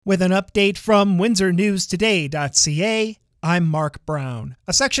With an update from WindsorNewsToday.ca, I'm Mark Brown.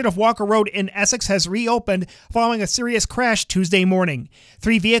 A section of Walker Road in Essex has reopened following a serious crash Tuesday morning.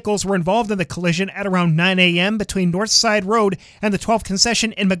 3 vehicles were involved in the collision at around 9 a.m. between Northside Road and the 12th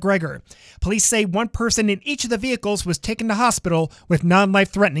concession in McGregor. Police say one person in each of the vehicles was taken to hospital with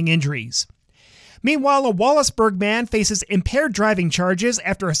non-life-threatening injuries. Meanwhile, a Wallaceburg man faces impaired driving charges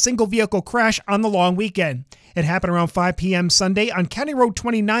after a single-vehicle crash on the long weekend. It happened around 5 p.m. Sunday on County Road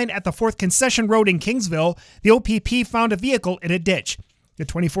 29 at the 4th Concession Road in Kingsville. The OPP found a vehicle in a ditch. The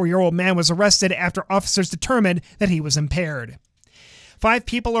 24-year-old man was arrested after officers determined that he was impaired. 5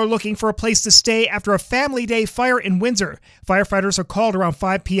 people are looking for a place to stay after a Family Day fire in Windsor. Firefighters are called around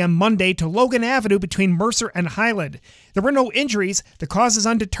 5 p.m. Monday to Logan Avenue between Mercer and Highland. There were no injuries. The cause is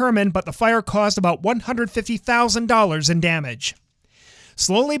undetermined, but the fire caused about $150,000 in damage.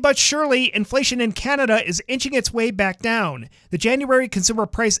 Slowly but surely, inflation in Canada is inching its way back down. The January Consumer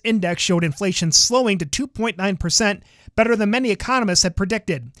Price Index showed inflation slowing to 2.9%, better than many economists had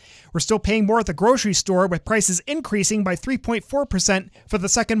predicted. We're still paying more at the grocery store, with prices increasing by 3.4% for the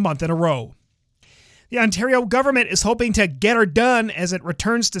second month in a row. The Ontario government is hoping to get her done as it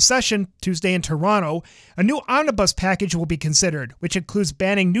returns to session Tuesday in Toronto. A new omnibus package will be considered, which includes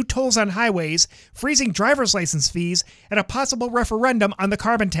banning new tolls on highways, freezing driver's license fees, and a possible referendum on the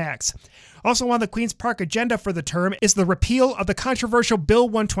carbon tax. Also on the Queen's Park agenda for the term is the repeal of the controversial Bill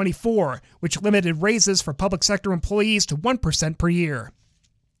 124, which limited raises for public sector employees to 1% per year.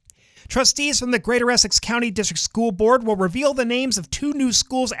 Trustees from the Greater Essex County District School Board will reveal the names of 2 new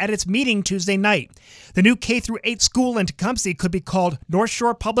schools at its meeting Tuesday night. The new K-8 school in Tecumseh could be called North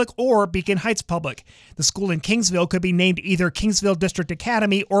Shore Public or Beacon Heights Public. The school in Kingsville could be named either Kingsville District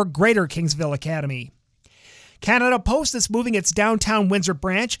Academy or Greater Kingsville Academy. Canada Post is moving its downtown Windsor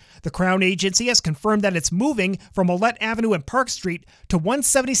branch. The Crown Agency has confirmed that it's moving from Millette Avenue and Park Street to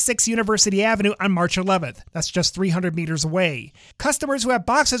 176 University Avenue on March 11th. That's just 300 meters away. Customers who have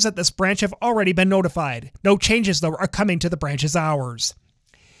boxes at this branch have already been notified. No changes, though, are coming to the branch's hours.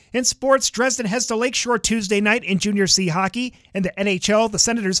 In sports, Dresden heads to Lakeshore Tuesday night in Junior C hockey. In the NHL, the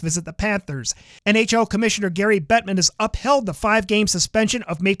Senators visit the Panthers. NHL Commissioner Gary Bettman has upheld the 5-game suspension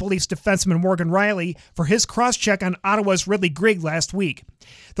of Maple Leafs defenseman Morgan Rielly for his cross-check on Ottawa's Ridley Grigg last week.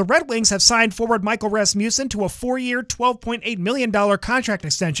 The Red Wings have signed forward Michael Rasmussen to a 4-year, $12.8 million contract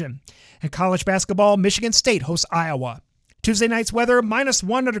extension. In college basketball, Michigan State hosts Iowa. Tuesday night's weather,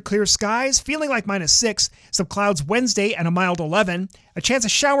 -1 under clear skies, feeling like -6. Some clouds Wednesday and a mild 11. A chance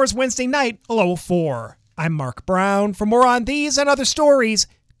of showers Wednesday night, a low of 4. I'm Mark Brown. For more on these and other stories,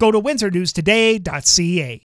 go to WindsorNewsToday.ca.